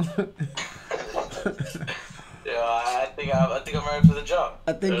go. Yeah, I think I'm ready for the job.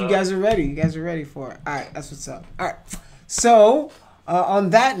 I think you guys are ready. You guys are ready for it. All right, that's what's up. All right. So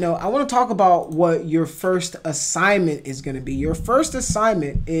on that note, I want to talk about what your first assignment is going to be. Your first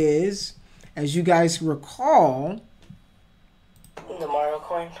assignment is, as you guys recall, The Mario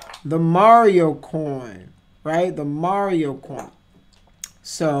coin. the Mario coin, right? The Mario coin.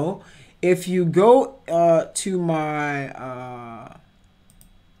 So if you go to my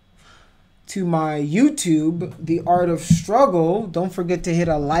YouTube, The Art of Struggle, don't forget to hit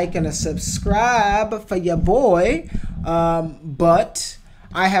a like and a subscribe for your boy. But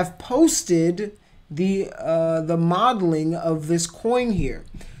I have posted the modeling of this coin here.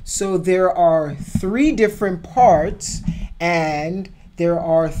 So there are 3 different parts and there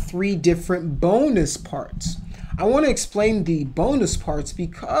are 3 different bonus parts. I want to explain the bonus parts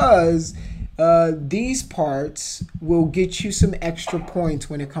because these parts will get you some extra points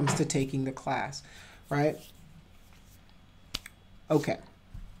when it comes to taking the class, right? Okay.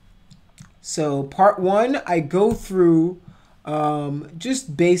 So part 1, I go through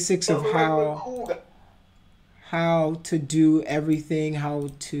just basics of how to do everything, how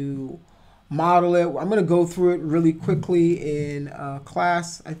to model it. I'm going to go through it really quickly in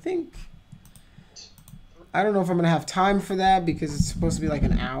class. I don't know if I'm going to have time for that because it's supposed to be like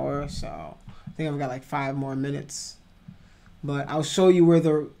an hour, so I think I've got like 5 more minutes. But I'll show you where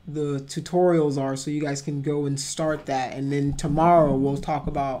the tutorials are so you guys can go and start that. And then tomorrow we'll talk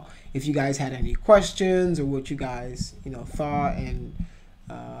about if you guys had any questions or what you guys, thought and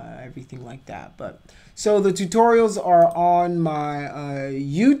everything like that. But so the tutorials are on my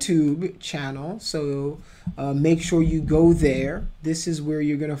YouTube channel. So make sure you go there. This is where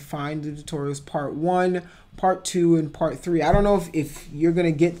you're going to find the tutorials, part 1, part 2, and part 3. I don't know if you're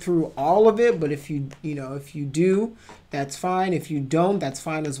going to get through all of it, but if you do, that's fine. If you don't, that's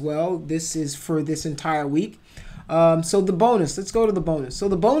fine as well. This is for this entire week. So the bonus, let's go to the bonus. So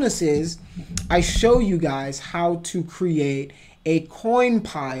the bonus is I show you guys how to create a coin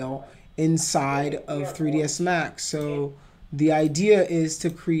pile inside of 3ds Max. So the idea is to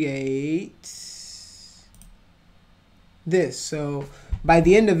create this. So by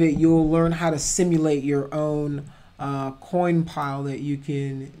the end of it, you'll learn how to simulate your own coin pile that you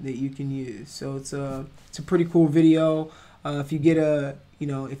can use. So it's a pretty cool video. If you get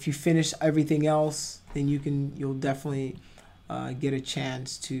if you finish everything else, then you'll definitely get a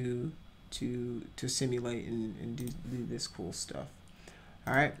chance to simulate and do this cool stuff.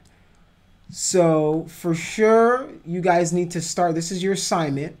 All right. So for sure, you guys need to start. This is your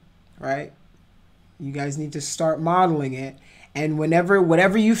assignment, right? You guys need to start modeling it. And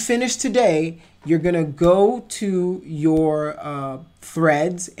whatever you finish today, you're going to go to your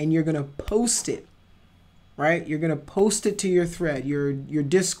threads and you're going to post it, right? You're going to post it to your thread, your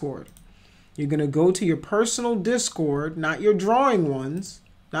Discord. You're going to go to your personal Discord, not your drawing ones,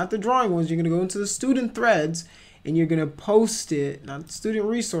 not the drawing ones. You're going to go into the student threads and you're going to post it, not student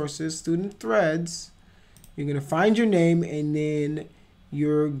resources, student threads. You're going to find your name and then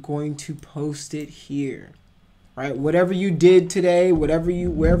you're going to post it here. Right, whatever you did today, wherever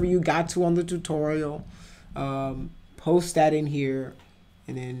you got to on the tutorial, post that in here,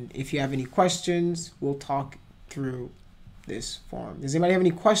 and then if you have any questions, we'll talk through this form. Does anybody have any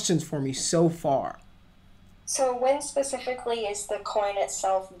questions for me so far? So when specifically is the coin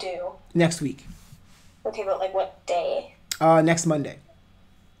itself due? Next week. Okay, but like what day? Next Monday.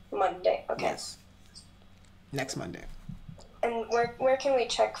 Monday. Okay. Yes. Next Monday. And where can we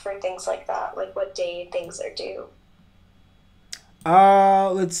check for things like that? Like what day things are due?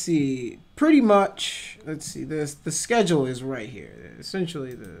 Let's see. Pretty much, let's see. The schedule is right here.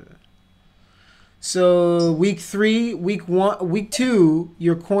 Essentially so week 3, week 1, week 2,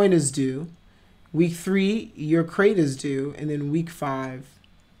 your coin is due. Week 3, your crate is due, and then week 5.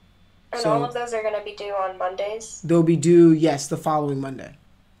 And all of those are going to be due on Mondays? They'll be due, yes, the following Monday.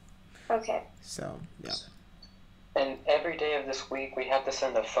 Okay. So, yeah. And every day of this week, we have to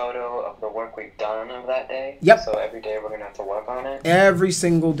send a photo of the work we've done of that day? Yep. So every day we're going to have to work on it? Every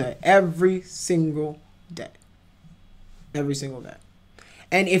single day. Every single day. Every single day.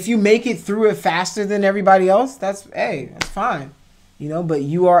 And if you make it through it faster than everybody else, that's fine. But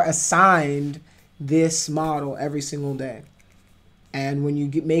you are assigned this model every single day. And when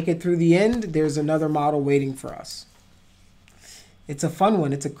you make it through the end, there's another model waiting for us. It's a fun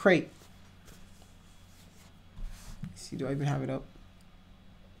one. It's a crate. Do I even have it up?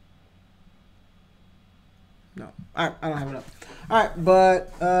 No, I don't have it up. All right,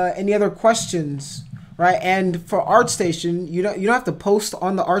 but any other questions, right? And for ArtStation, you don't have to post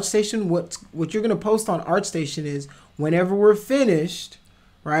on the ArtStation. What you're gonna post on ArtStation is whenever we're finished,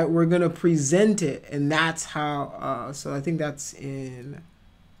 right? We're gonna present it, and that's how. So I think that's in.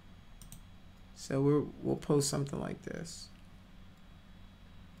 So we'll post something like this.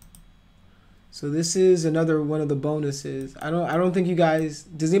 So this is another one of the bonuses. I don't think you guys.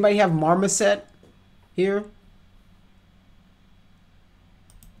 Does anybody have Marmoset here?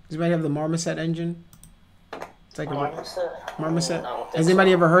 Does anybody have the Marmoset engine? It's like Marmoset. No, Has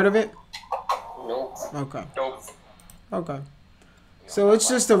anybody ever heard of it? Nope. Okay. Nope. Okay. So it's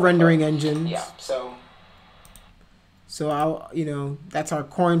just a rendering engine. Yeah. So I'll that's our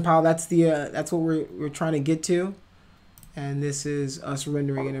coin pile. That's that's what we're trying to get to. And this is us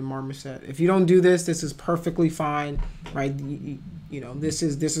rendering it in Marmoset. If you don't do this, this is perfectly fine, right? This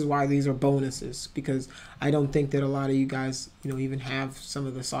is why these are bonuses, because I don't think that a lot of you guys, even have some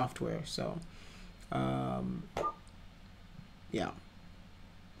of the software. So, yeah.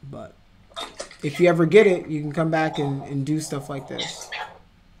 But if you ever get it, you can come back and do stuff like this.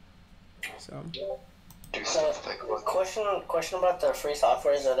 So. Question about the free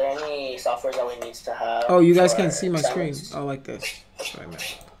softwares. Are there any softwares that we need to have? Oh, you guys can't see my screen. Oh, like this. That's what I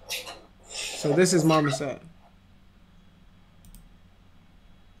meant. So this is Marmoset.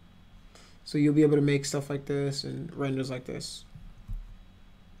 So you'll be able to make stuff like this and renders like this.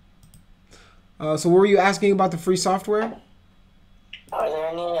 So what were you asking about the free software? Are there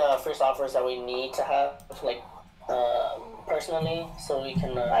any free softwares that we need to have? Like, personally, so we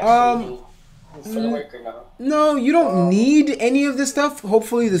can actually do for the work or no? No, you don't need any of this stuff.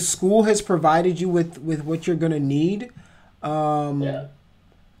 Hopefully the school has provided you with what you're going to need. Yeah.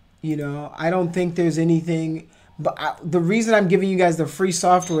 You know, I don't think there's anything, but the reason I'm giving you guys the free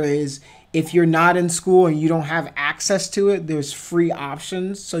software is if you're not in school and you don't have access to it, there's free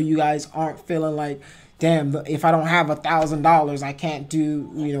options. So you guys aren't feeling like, damn, if I don't have $1,000, I can't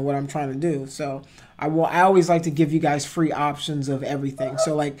do, you know, what I'm trying to do. So I always like to give you guys free options of everything.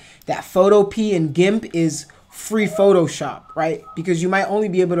 So like that Photopea and GIMP is free Photoshop, right? Because you might only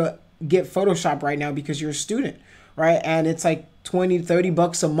be able to get Photoshop right now because you're a student, right? And it's like 20, 30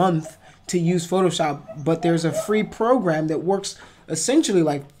 bucks a month to use Photoshop, but there's a free program that works essentially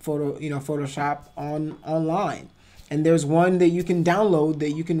like Photoshop online. And there's one that you can download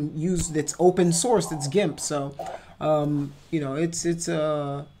that you can use that's open source, that's GIMP. So, you know, it's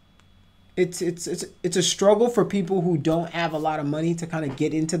a struggle for people who don't have a lot of money to kind of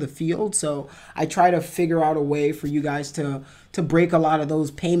get into the field. So I try to figure out a way for you guys to break a lot of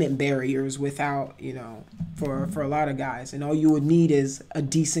those payment barriers without, you know, for a lot of guys. And all you would need is a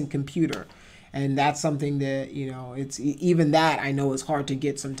decent computer. And that's something that, you know, it's even that I know is hard to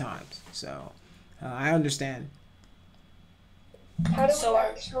get sometimes. So I understand. How do So we are-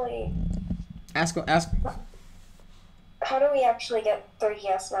 actually? Ask. How do we actually get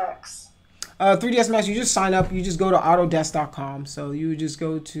 3ds Max? 3ds Max, you just sign up. You just go to autodesk.com. So you just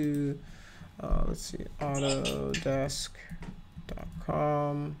go to, let's see,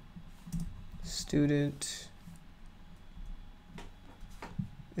 autodesk.com, student.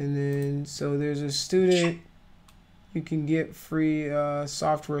 And then, so there's a student, you can get free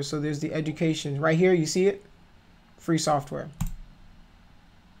software. So there's the education. Right here, you see it? Free software.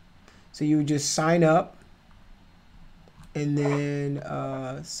 So you just sign up. And then,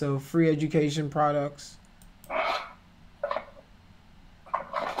 so free education products.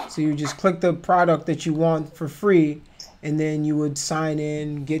 So you just click the product that you want for free, and then you would sign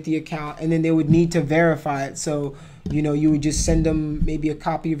in, get the account, and then they would need to verify it. So, you know, you would just send them maybe a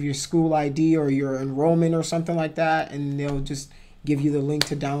copy of your school ID or your enrollment or something like that, and they'll just give you the link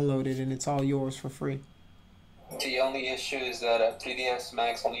to download it, and it's all yours for free. The only issue is that 3ds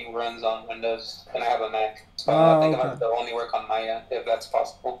Max only runs on Windows, and I have a Mac, so I think I'm going to only work on Maya, if that's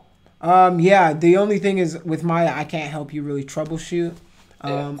possible. Yeah, the only thing is with Maya, I can't help you really troubleshoot.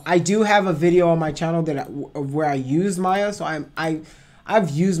 I do have a video on my channel that where I use Maya, so I've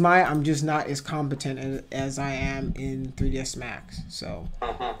used Maya. I'm just not as competent as I am in 3ds Max. So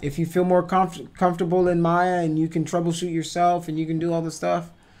if you feel more comfortable in Maya and you can troubleshoot yourself and you can do all the stuff,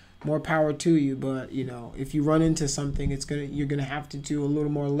 more power to you. But you know, if you run into something, you're gonna have to do a little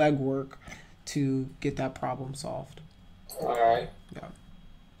more legwork to get that problem solved. All right. Yeah.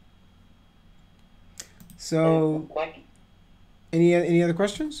 So, any other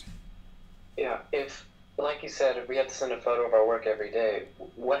questions? Yeah, if, like you said, if we have to send a photo of our work every day,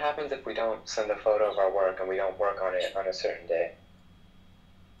 what happens if we don't send a photo of our work and we don't work on it on a certain day?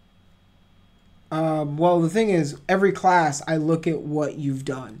 Well, the thing is, every class I look at what you've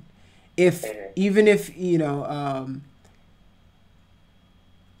done. Even if, you know,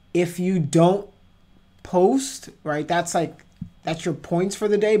 if you don't post, right, that's your points for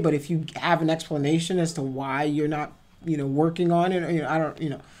the day. But if you have an explanation as to why you're not, you know, working on it, you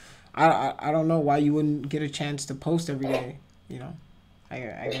know, I don't know why you wouldn't get a chance to post every day, you know.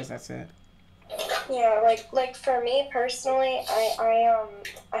 I guess that's it. Yeah, like for me personally, I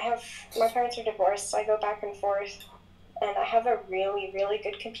have, my parents are divorced, so I go back and forth, and I have a really, really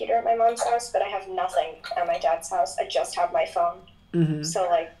good computer at my mom's house, but I have nothing at my dad's house. I just have my phone. Mm-hmm. So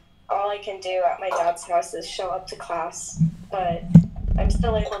like, all I can do at my dad's house is show up to class, but I'm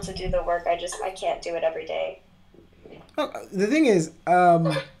still able to do the work. I can't do it every day. The thing is,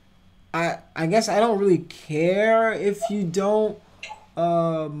 I guess I don't really care if you don't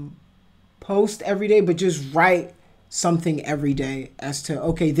post every day, but just write something every day as to,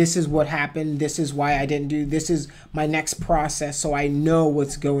 okay, this is what happened, this is why I didn't do, this is my next process, so I know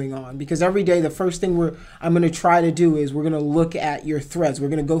what's going on. Because every day, the first thing I'm going to try to do is we're going to look at your threads. We're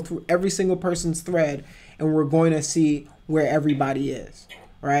going to go through every single person's thread, and we're going to see where everybody is,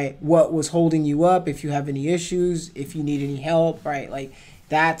 right? What was holding you up, if you have any issues, if you need any help, right? Like,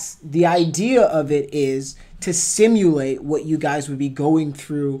 that's the idea of it, is to simulate what you guys would be going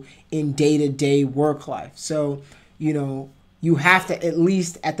through in day-to-day work life. So, you know, you have to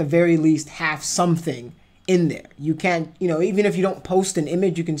at the very least, have something in there. You can't, you know, even if you don't post an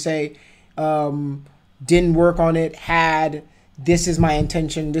image, you can say, didn't work on it, this is my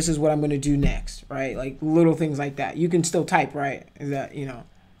intention, this is what I'm going to do next, right? Like little things like that. You can still type, right? Is that, you know,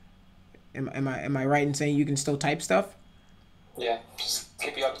 Am I right in saying you can still type stuff? Yeah, just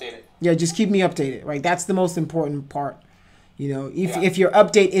keep you updated. Yeah, just keep me updated. Right, that's the most important part. You know, if your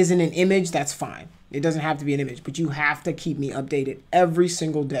update isn't an image, that's fine. It doesn't have to be an image, but you have to keep me updated every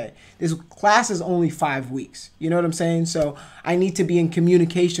single day. This class is only 5 weeks. You know what I'm saying? So I need to be in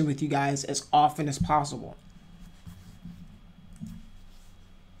communication with you guys as often as possible.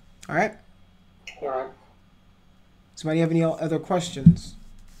 All right? All right. Somebody have any other questions?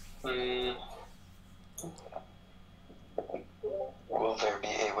 Will there be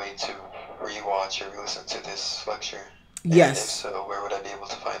a way to rewatch or re-listen to this lecture? Yes. And if so, where would I be able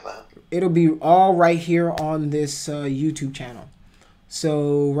to find that? It'll be all right here on this YouTube channel.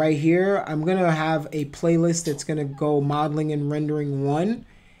 So right here, I'm going to have a playlist that's going to go modeling and rendering 1.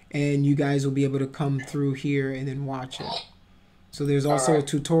 And you guys will be able to come through here and then watch it. So there's also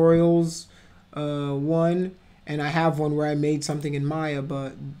tutorials 1. And I have one where I made something in Maya,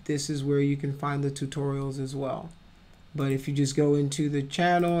 but this is where you can find the tutorials as well. But if you just go into the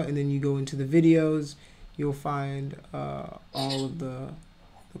channel and then you go into the videos, you'll find all of the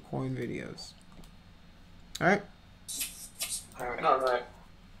coin videos. All right. All right.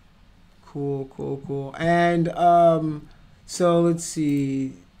 Cool. And so let's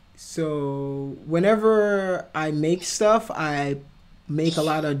see. So whenever I make stuff, I make a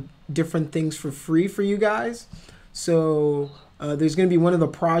lot of different things for free for you guys. So there's going to be one of the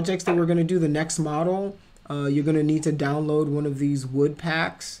projects that we're going to do, the next model. You're going to need to download one of these wood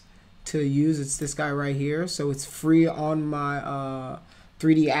packs to use. It's this guy right here. So it's free on my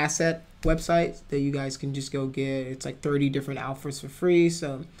 3D asset website that you guys can just go get. It's like 30 different outfits for free.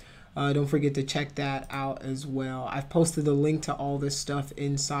 So don't forget to check that out as well. I've posted the link to all this stuff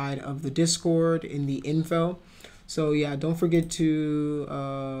inside of the Discord in the info. So yeah, don't forget to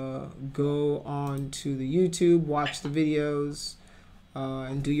go on to the YouTube, watch the videos,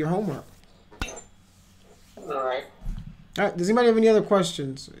 and do your homework. All right. All right. Does anybody have any other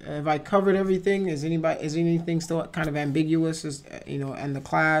questions? Have I covered everything? Is anything still kind of ambiguous? In the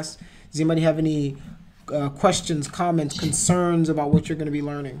class? Does anybody have any questions, comments, concerns about what you're going to be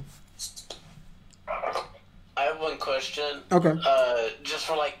learning? I have one question. Okay. Just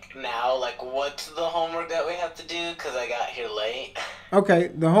for now, what's the homework that we have to do? Because I got here late. Okay.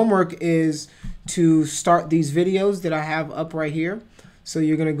 The homework is to start these videos that I have up right here. So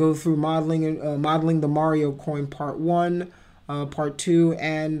you're going to go through modeling the Mario coin part 1, part 2,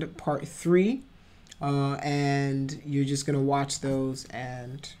 and part 3. And you're just going to watch those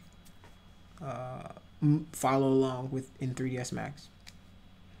and follow along in 3ds Max.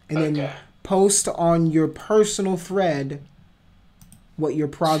 And then post on your personal thread what your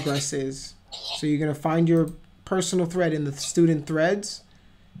progress is. So you're going to find your personal thread in the student threads,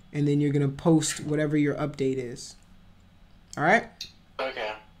 and then you're going to post whatever your update is. All right?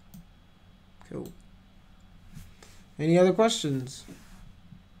 Okay. Cool. Any other questions?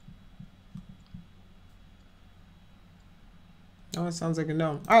 Oh, it sounds like a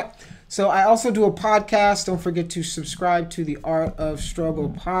no. All right. So I also do a podcast. Don't forget to subscribe to the Art of Struggle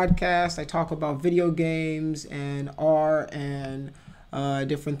podcast. I talk about video games and art and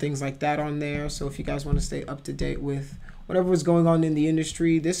different things like that on there. So if you guys want to stay up to date with whatever is going on in the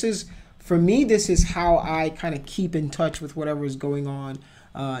industry, for me, this is how I kind of keep in touch with whatever is going on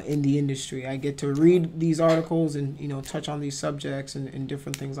in the industry. I get to read these articles and, touch on these subjects and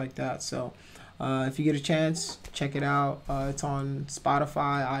different things like that. So if you get a chance, check it out. It's on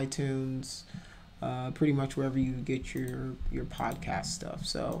Spotify, iTunes, pretty much wherever you get your podcast stuff.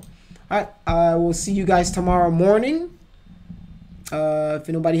 So, all right, I will see you guys tomorrow morning. If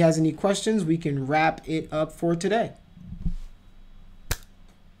nobody has any questions, we can wrap it up for today. I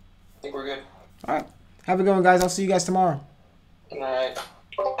think we're good. All right. Have a good one, guys. I'll see you guys tomorrow. All right.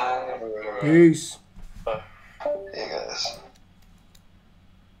 Bye. Peace. Hey, guys.